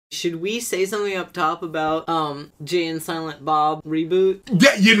Should we say something up top about Jay and Silent Bob reboot?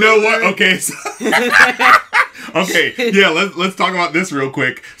 Yeah, you know what? Okay. So okay, yeah, let's talk about this real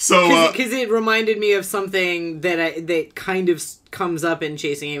quick. So, because it reminded me of something that kind of comes up in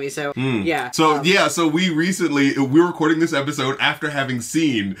Chasing Amy. So yeah. So we're recording this episode after having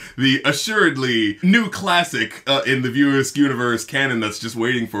seen the assuredly new classic in the Viewers Universe canon that's just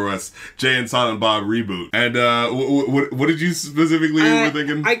waiting for us, Jay and Silent Bob reboot. And what did you specifically were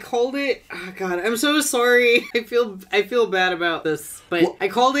thinking? I called it. Oh God, I'm so sorry. I feel bad about this, but I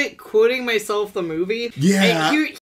called it Quoting Myself the Movie. Yeah.